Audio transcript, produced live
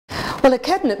Well, a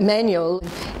cabinet manual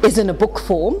is in a book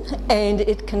form and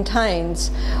it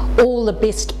contains all the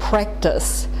best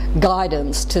practice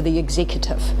guidance to the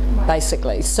executive,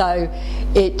 basically. So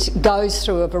it goes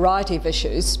through a variety of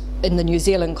issues. In the New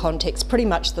Zealand context, pretty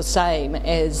much the same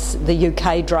as the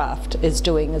UK draft is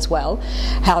doing as well.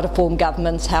 How to form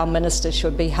governments, how ministers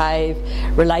should behave,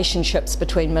 relationships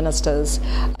between ministers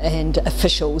and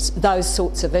officials, those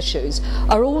sorts of issues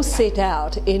are all set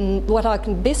out in what I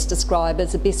can best describe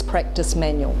as a best practice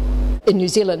manual. In New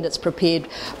Zealand it's prepared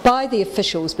by the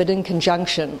officials but in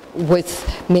conjunction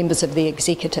with members of the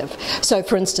executive. So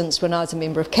for instance, when I was a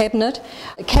member of Cabinet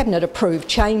approved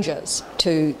changes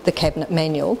to the Cabinet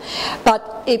manual,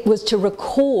 but it was to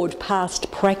record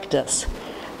past practice.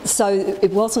 So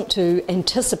it wasn't to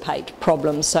anticipate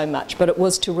problems so much, but it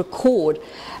was to record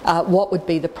what would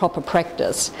be the proper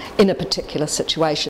practice in a particular situation.